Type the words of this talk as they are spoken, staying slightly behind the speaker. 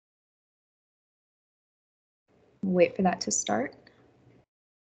Wait for that to start.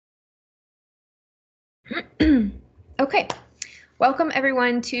 Okay, welcome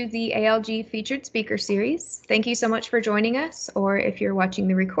everyone to the ALG Featured Speaker Series. Thank you so much for joining us, or if you're watching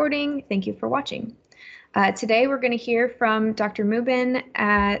the recording, thank you for watching. Today we're going to hear from Dr. Mubin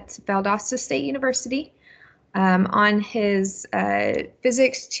at Valdosta State University on his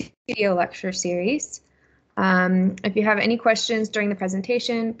Physics 2 video lecture series. If you have any questions during the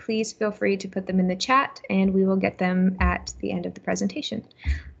presentation, please feel free to put them in the chat and we will get them at the end of the presentation.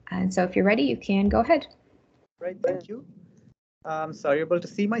 And so if you're ready, you can go ahead. Right, thank you. So are you able to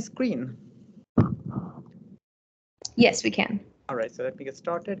see my screen? Yes, we can. All right, so let me get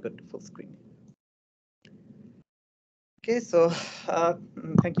started. Go to full screen. Okay, so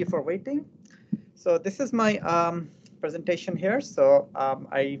thank you for waiting. So this is my presentation here. So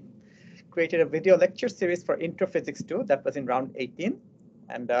I created a video lecture series for Intro Physics 2 that was in round 18.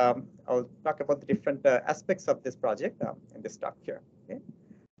 And I'll talk about the different aspects of this project in this talk here. Okay.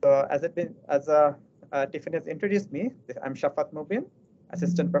 So Tiffany has introduced me, I'm Shafat Mubin,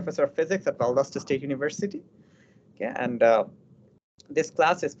 Assistant Professor of Physics at Valdosta State University. Okay, and this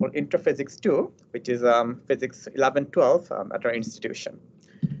class is for Intro Physics 2, which is Physics 11-12 at our institution.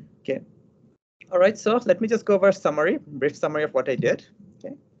 Okay. All right, so let me just go over a brief summary of what I did.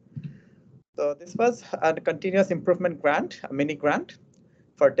 Okay. So this was a continuous improvement grant, a mini grant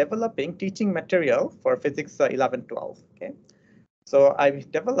for developing teaching material for Physics 11-12. Okay. So I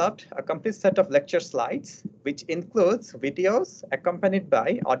developed a complete set of lecture slides, which includes videos accompanied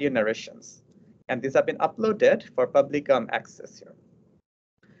by audio narrations. And these have been uploaded for public access here.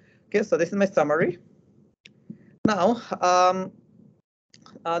 Okay, so this is my summary. Now,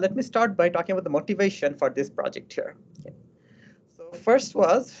 let me start by talking about the motivation for this project here. Okay. So first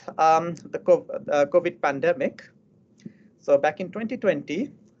was the COVID pandemic. So back in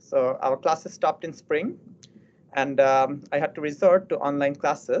 2020, so our classes stopped in spring. And I had to resort to online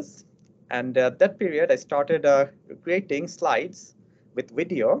classes. And that period, I started creating slides with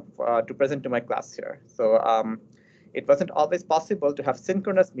video to present to my class here. So it wasn't always possible to have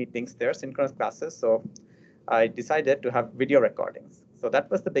synchronous meetings there, synchronous classes. So I decided to have video recordings. So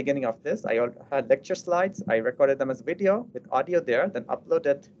that was the beginning of this. I had lecture slides. I recorded them as video with audio there, then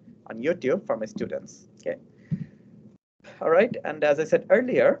uploaded on YouTube for my students. Okay. All right. And as I said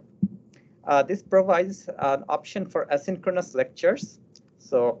earlier, this provides an option for asynchronous lectures.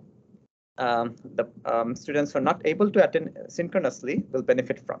 So the students who are not able to attend synchronously will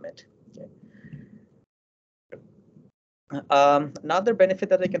benefit from it. Okay. Another benefit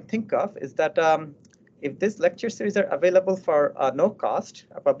that I can think of is that if these lecture series are available for no cost,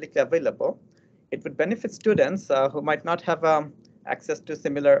 publicly available, it would benefit students who might not have access to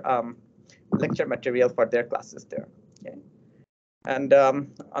similar lecture material for their classes there. Okay. And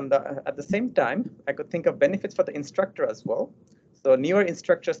at the same time, I could think of benefits for the instructor as well. So newer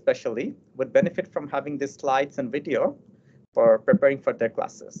instructors especially would benefit from having these slides and video for preparing for their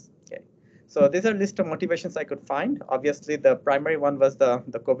classes. Okay. So these are a list of motivations I could find. Obviously, the primary one was the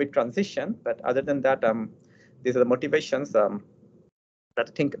COVID transition, but other than that, these are the motivations that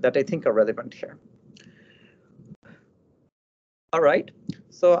I think are relevant here. All right.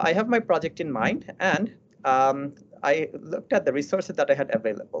 So I have my project in mind, and I looked at the resources that I had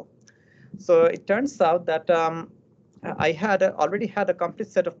available. So it turns out that I had already had a complete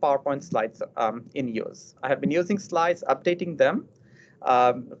set of PowerPoint slides in use. I have been using slides, updating them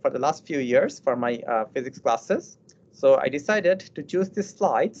for the last few years for my physics classes. So I decided to choose these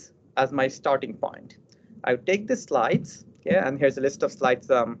slides as my starting point. I would take the slides, okay, and here's a list of slides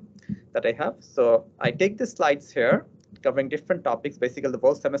that I have. So I take the slides here, covering different topics, basically the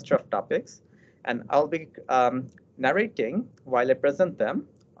whole semester of topics, and I'll be narrating while I present them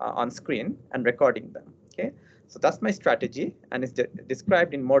on screen and recording them. Okay, so that's my strategy, and it's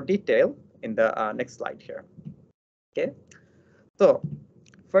described in more detail in the next slide here. Okay, so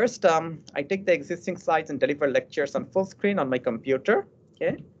first I take the existing slides and deliver lectures on full screen on my computer.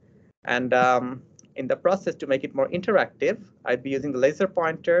 Okay, and in the process to make it more interactive, I'd be using the laser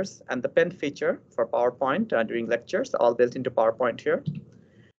pointers and the pen feature for PowerPoint during lectures, all built into PowerPoint here.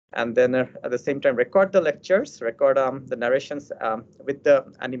 And then at the same time, record the lectures, record the narrations with the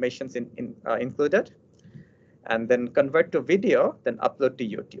animations included, and then convert to video, then upload to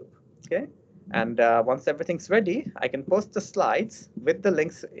YouTube. Okay, and once everything's ready, I can post the slides with the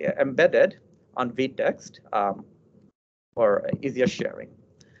links embedded on vText for easier sharing.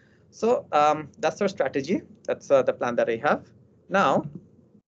 So that's our strategy. That's the plan that I have now.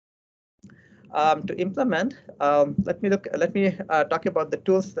 To implement, let me talk about the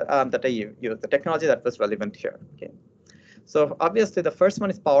tools that I use, the technology that was relevant here. Okay, so obviously the first one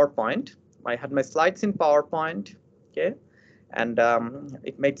is PowerPoint. I had my slides in PowerPoint, okay, and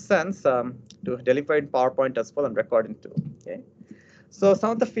it made sense to deliver in PowerPoint as well and record in too. Okay, so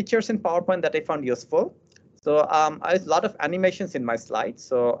some of the features in PowerPoint that I found useful. So I have a lot of animations in my slides.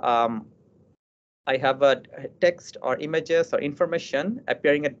 So I have a text or images or information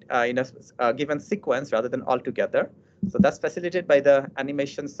appearing in a given sequence rather than all together. So that's facilitated by the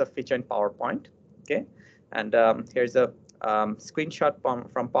animations feature in PowerPoint. Okay, and here's a screenshot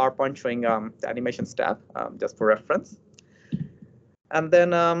from PowerPoint showing the animations tab just for reference. And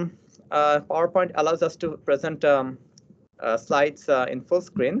then PowerPoint allows us to present slides in full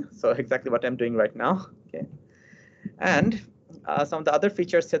screen. So exactly what I'm doing right now. Okay, and some of the other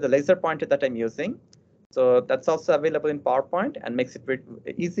features here, the laser pointer that I'm using. So that's also available in PowerPoint and makes it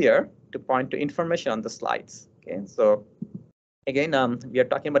easier to point to information on the slides. Okay, so again, we are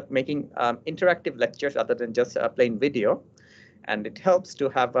talking about making interactive lectures rather than just plain video. And it helps to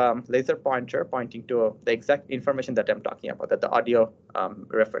have a laser pointer pointing to the exact information that I'm talking about, that the audio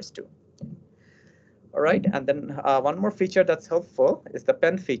refers to. All right, and then one more feature that's helpful is the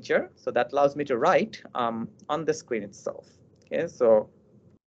pen feature. So that allows me to write on the screen itself. Okay, so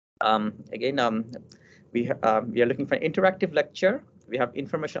again, we are looking for an interactive lecture. We have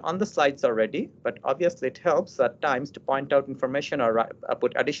information on the slides already, but obviously it helps at times to point out information or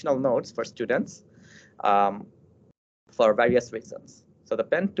put additional notes for students for various reasons. So the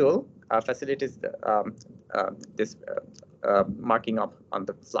pen tool facilitates this marking up on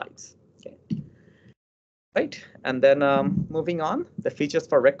the slides. Okay. Right, and then moving on, the features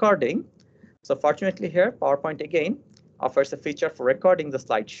for recording. So fortunately here, PowerPoint again offers a feature for recording the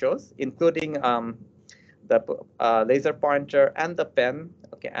slideshows, including the laser pointer and the pen,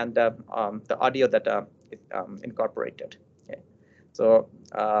 okay, and the audio that is incorporated. Okay, so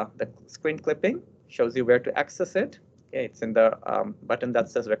the screen clipping shows you where to access it. Okay, it's in the button that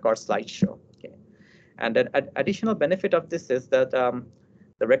says Record Slideshow. Okay, and an additional benefit of this is that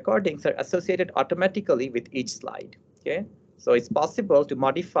the recordings are associated automatically with each slide. Okay, so it's possible to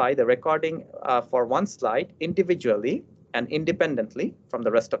modify the recording for one slide individually and independently from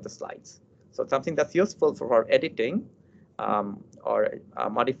the rest of the slides. So something that's useful for editing or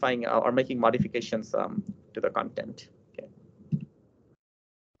modifying or making modifications to the content. Okay.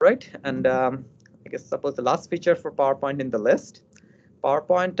 Right, and I guess suppose the last feature for PowerPoint in the list.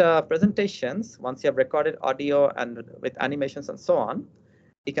 PowerPoint presentations, once you have recorded audio and with animations and so on,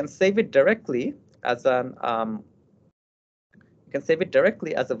 you can save it directly as an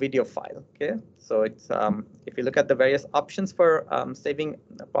a video file. Okay, so it's if you look at the various options for saving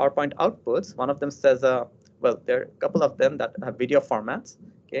PowerPoint outputs, one of them says well, there are a couple of them that have video formats.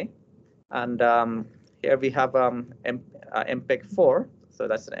 Okay, and here we have MPEG-4, so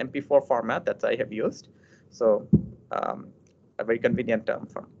that's an MP4 format that I have used. So a very convenient term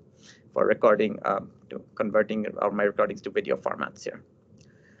for recording to converting my recordings to video formats here.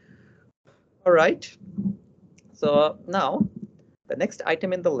 All right, so now the next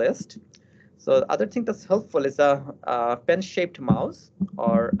item in the list. So the other thing that's helpful is a pen-shaped mouse,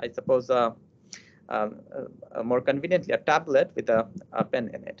 or I suppose more conveniently a tablet with a pen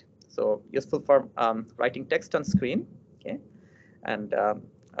in it. So useful for writing text on screen. Okay, and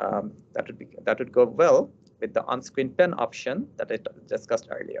that would go well with the on-screen pen option that I discussed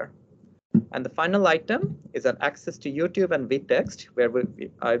earlier. And the final item is an access to YouTube and vText, where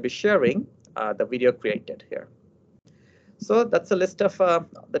I'll be sharing the video created here. So that's a list of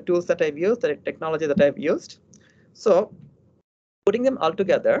the tools that I've used, the technology that I've used. So putting them all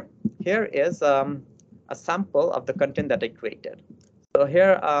together, here is a sample of the content that I created. So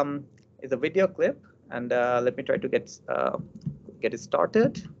here is a video clip, and let me try to get it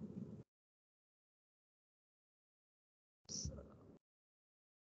started.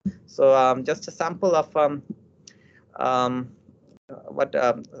 So just a sample of what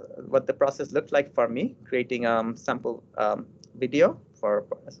the process looked like for me, creating sample video for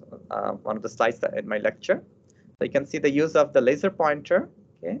one of the slides in my lecture. So you can see the use of the laser pointer,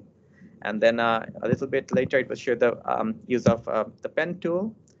 okay, and then a little bit later it will show the use of the pen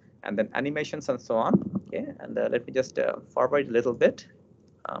tool, and then animations and so on. Okay, and let me just forward a little bit.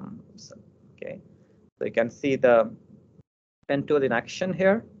 Okay, so you can see the pen tool in action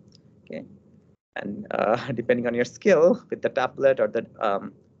here. Okay, and depending on your skill with the tablet or the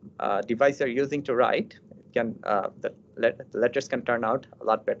device you're using to write, it can the letters can turn out a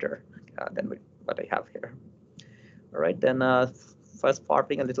lot better than what I have here. All right, then first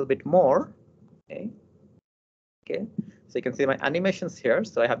forwarding a little bit more. Okay, so you can see my animations here.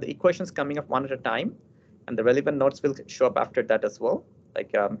 So I have the equations coming up one at a time, and the relevant notes will show up after that as well,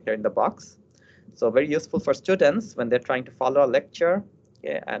 like here in the box. So very useful for students when they're trying to follow a lecture,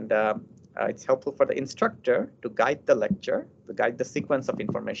 okay, and it's helpful for the instructor to guide the lecture, to guide the sequence of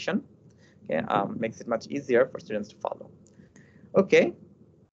information. Okay, makes it much easier for students to follow. Okay,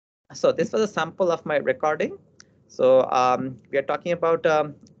 so this was a sample of my recording. So we are talking about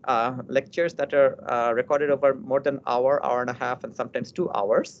lectures that are recorded over more than an hour, hour and a half, and sometimes 2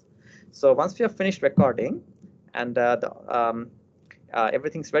 hours. So once we have finished recording and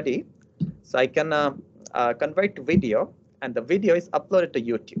everything's ready, so I can convert to video, and the video is uploaded to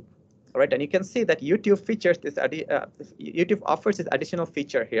YouTube. All right, and you can see that YouTube features this. YouTube offers this additional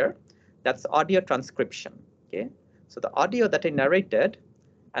feature here. That's audio transcription. Okay, so the audio that I narrated,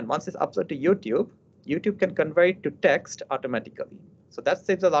 and once it's uploaded to YouTube, YouTube can convert it to text automatically. So that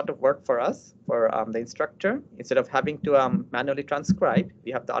saves a lot of work for us, for the instructor. Instead of having to manually transcribe,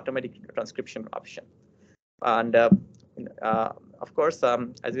 we have the automatic transcription option. And of course,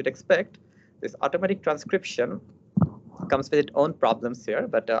 as you'd expect, this automatic transcription comes with its own problems here,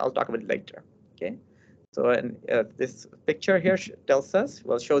 but I'll talk about it later. Okay, so this picture here tells us,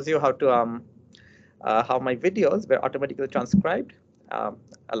 well, shows you how to how my videos were automatically transcribed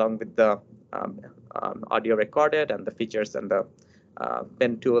along with the audio recorded and the features and the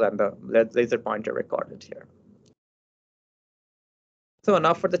pen tool and the laser pointer recorded here. So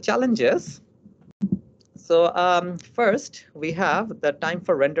now for the challenges. So first, we have the time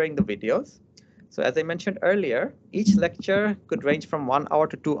for rendering the videos. So as I mentioned earlier, each lecture could range from 1 hour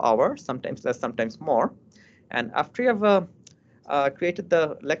to 2 hours, sometimes less, sometimes more. And after you have created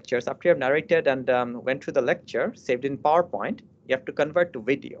the lectures, after you have narrated and went through the lecture, saved in PowerPoint, you have to convert to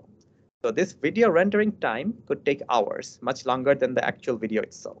video. So this video rendering time could take hours, much longer than the actual video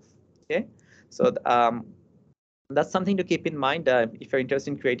itself. Okay, so that's something to keep in mind if you're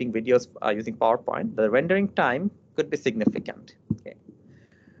interested in creating videos using PowerPoint. The rendering time could be significant. Okay,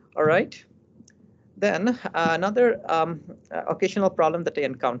 all right. Then another occasional problem that I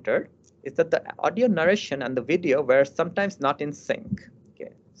encountered is that the audio narration and the video were sometimes not in sync.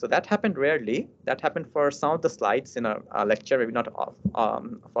 Okay, so that happened rarely. That happened for some of the slides in a lecture, maybe not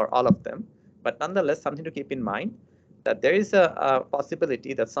for all of them, but nonetheless, something to keep in mind that there is a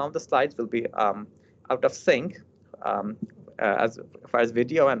possibility that some of the slides will be out of sync as far as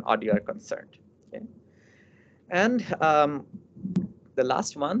video and audio are concerned. Okay, and the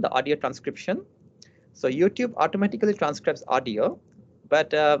last one, the audio transcription. So YouTube automatically transcribes audio,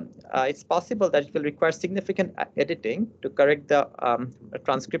 but it's possible that it will require significant editing to correct the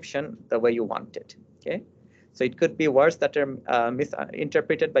transcription the way you want it. Okay, so it could be words that are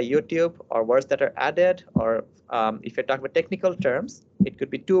misinterpreted by YouTube, or words that are added, or if you're talking about technical terms, it could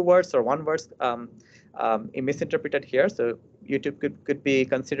be 2 words or 1 word misinterpreted here. So YouTube could be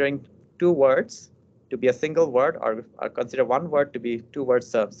considering 2 words to be a single word, or consider 1 word to be 2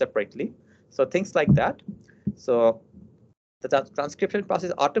 words separately. So things like that. So the transcription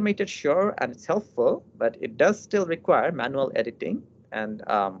process is automated, sure, and it's helpful, but it does still require manual editing. And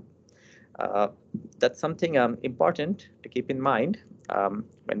that's something important to keep in mind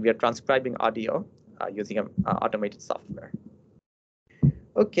when we are transcribing audio using automated software.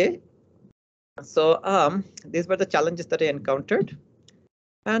 Okay, so these were the challenges that I encountered.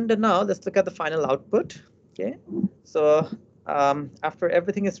 And now let's look at the final output. Okay, so after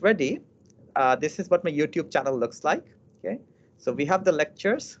everything is ready, this is what my YouTube channel looks like. Okay, so we have the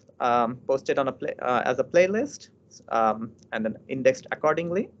lectures posted on as a playlist and then indexed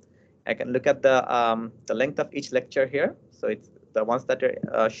accordingly. I can look at the length of each lecture here. So it's the ones that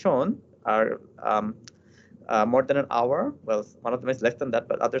are shown are more than an hour. Well, one of them is less than that,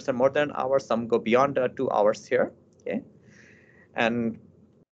 but others are more than an hour. Some go beyond 2 hours here. Okay, and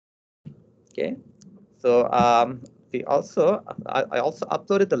okay, so I also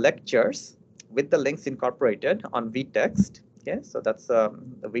uploaded the lectures with the links incorporated on vText. Okay, so that's the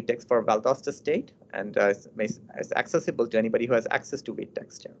vText for Valdosta State, and it's accessible to anybody who has access to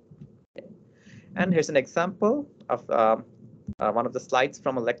vText here. Okay. And here's an example of one of the slides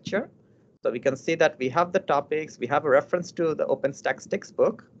from a lecture. So we can see that we have the topics, we have a reference to the OpenStax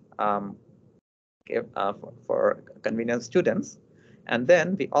textbook okay, for convenient students, and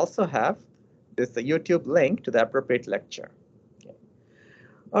then we also have this YouTube link to the appropriate lecture. Okay.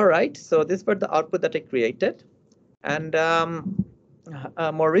 All right, so this was the output that I created. And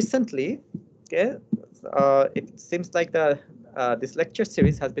more recently, okay, it seems like this lecture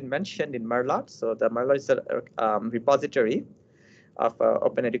series has been mentioned in Merlot. So the Merlot is a repository of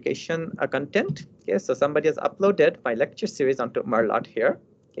open education content. Okay, so somebody has uploaded my lecture series onto Merlot here.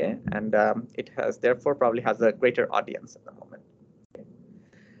 Okay, and it has therefore probably has a greater audience at the moment.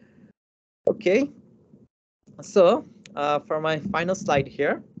 Okay, so for my final slide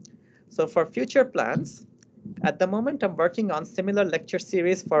here, so for future plans, At the moment, I'm working on similar lecture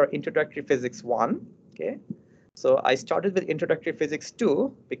series for Introductory Physics 1. Okay. So I started with Introductory Physics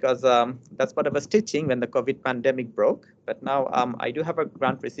 2 because that's what I was teaching when the COVID pandemic broke. But now I do have a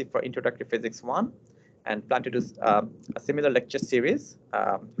grant received for Introductory Physics 1 and plan to do a similar lecture series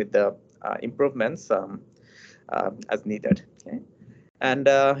with the improvements as needed. Okay. And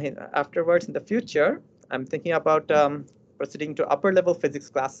afterwards, in the future, I'm thinking about proceeding to upper level physics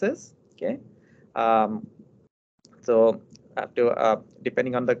classes. Okay. So have to,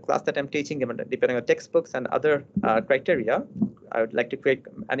 depending on the class that I'm teaching, depending on textbooks and other criteria, I would like to create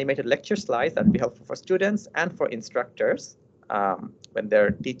animated lecture slides that would be helpful for students and for instructors when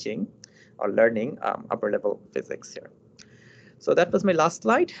they're teaching or learning upper level physics here. So that was my last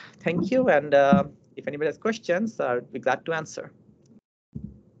slide. Thank you. And if anybody has questions, I'd be glad to answer.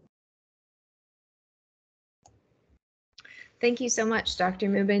 Thank you so much, Dr.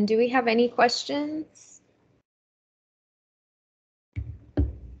 Mubin. Do we have any questions?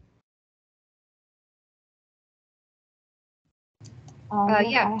 Yes,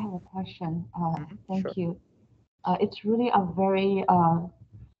 yeah. I have a question. Thank Sure. you. It's really a very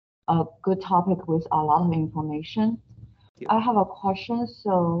a good topic with a lot of information. I have a question.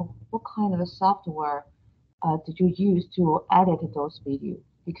 So what kind of software did you use to edit those videos?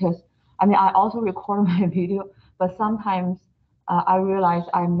 Because I mean, I also record my video, but sometimes I realize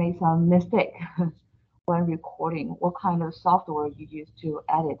I made some mistake when recording. What kind of software you use to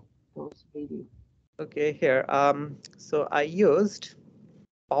edit those videos? Okay, here. So I used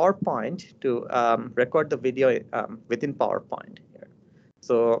PowerPoint to record the video within PowerPoint here.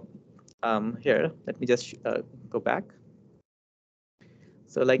 So here, let me just go back.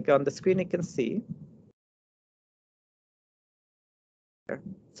 So like on the screen, you can see. Here.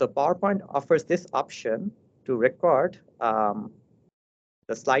 So PowerPoint offers this option to record the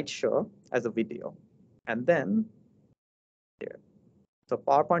slideshow as a video. And then here. So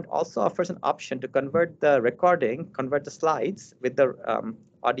PowerPoint also offers an option to convert the recording, convert the slides with the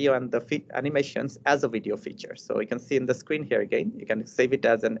audio and the animations as a video feature. So you can see in the screen here again, you can save it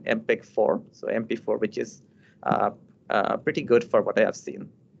as an MP4. So MP4, which is pretty good for what I have seen.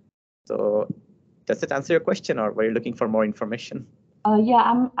 So does it answer your question, or were you looking for more information?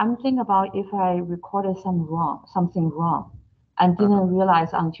 Yeah, I'm thinking about if I recorded something wrong, and didn't realize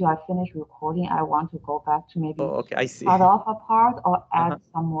until I finished recording, I want to go back to maybe okay, I see. cut off a part or add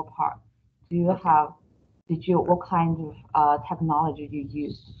some more part. Do you have, what kind of technology you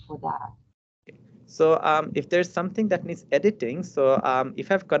use for that? So if there's something that needs editing, so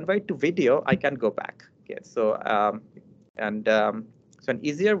if I've converted to video, I can go back. Okay, so so an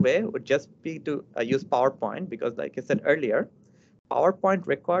easier way would just be to use PowerPoint, because like I said earlier, PowerPoint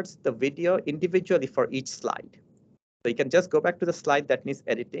records the video individually for each slide. So you can just go back to the slide that needs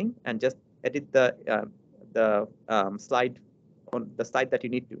editing and just edit the slide on the slide that you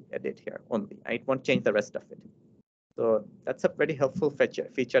need to edit here only. And it won't change the rest of it. So that's a pretty helpful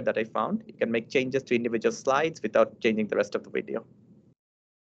feature that I found. You can make changes to individual slides without changing the rest of the video.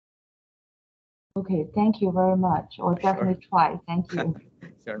 Okay, thank you very much. I'll definitely try. Thank you.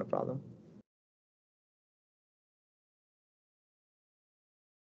 Sure, no problem.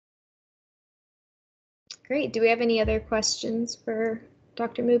 Great. Do we have any other questions for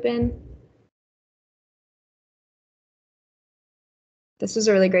Dr. Mubin? This was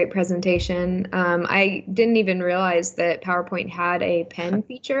a really great presentation. I didn't even realize that PowerPoint had a pen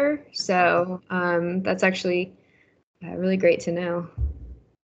feature, so that's actually really great to know.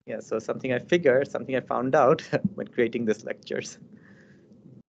 Yeah, so something I found out when creating these lectures.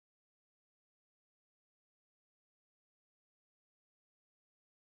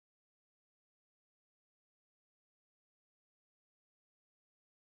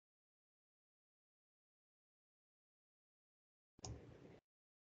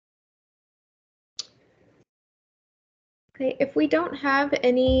 Okay, if we don't have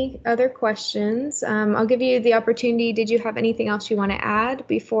any other questions, I'll give you the opportunity. Did you have anything else you want to add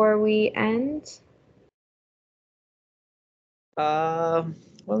before we end? Well,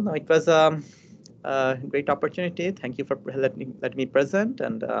 no, it was a great opportunity. Thank you for letting me present,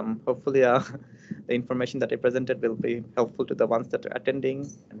 and hopefully the information that I presented will be helpful to the ones that are attending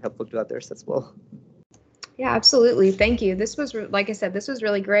and helpful to others as well. Yeah, absolutely. Thank you. This was, like I said, this was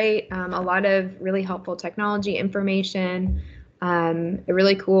really great. A lot of really helpful technology information,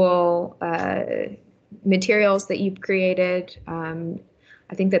 really cool materials that you've created.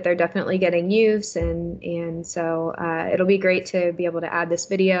 I think that they're definitely getting use, and so it'll be great to be able to add this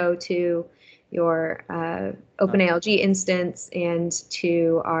video to your OpenALG instance and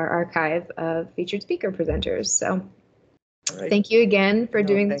to our archive of featured speaker presenters. So thank you again for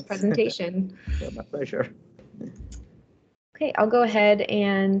doing this presentation. My pleasure. Okay, I'll go ahead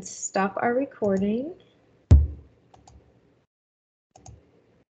and stop our recording.